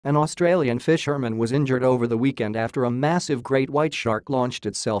An Australian fisherman was injured over the weekend after a massive great white shark launched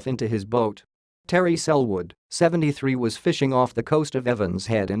itself into his boat. Terry Selwood, 73, was fishing off the coast of Evans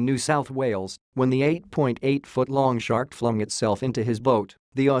Head in New South Wales when the 8.8-foot-long shark flung itself into his boat,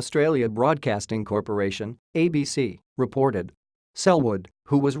 the Australia Broadcasting Corporation, ABC, reported. Selwood,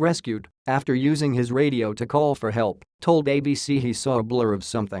 who was rescued after using his radio to call for help, told ABC he saw a blur of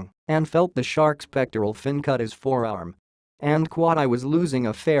something and felt the shark's pectoral fin cut his forearm. "And I was losing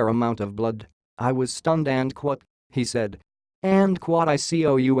a fair amount of blood. I was stunned and he said. "And I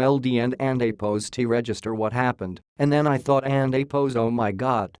could and a pose to register what happened, and then I thought and a pose, oh my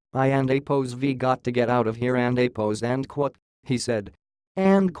god, I and a pose we got to get out of here and a pose and he said.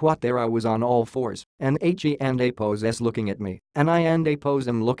 "And there I was on all fours, and he and a pose s looking at me, and I and a pose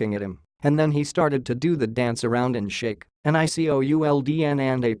am looking at him, and then he started to do the dance around and shake, and I could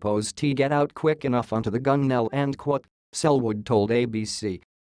and a pose to get out quick enough onto the gunwale and Selwood told ABC.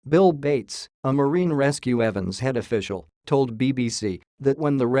 Bill Bates, a Marine Rescue Evans Head official, told BBC that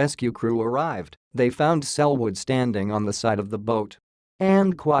when the rescue crew arrived, they found Selwood standing on the side of the boat.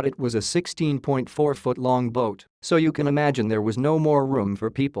 And it was a 16.4-foot-long boat, so you can imagine there was no more room for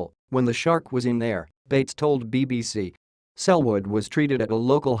people when the shark was in there, Bates told BBC. Selwood was treated at a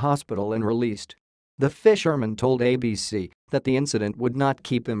local hospital and released. The fisherman told ABC that the incident would not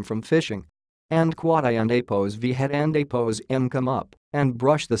keep him from fishing. "And I and a pose v had and a pose m come up and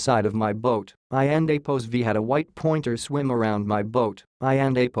brush the side of my boat. I and a pose v had a white pointer swim around my boat. I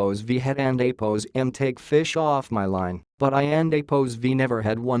and a pose v had and a pose m take fish off my line, but I and a pose v never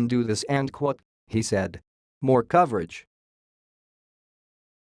had one do this and he said. More coverage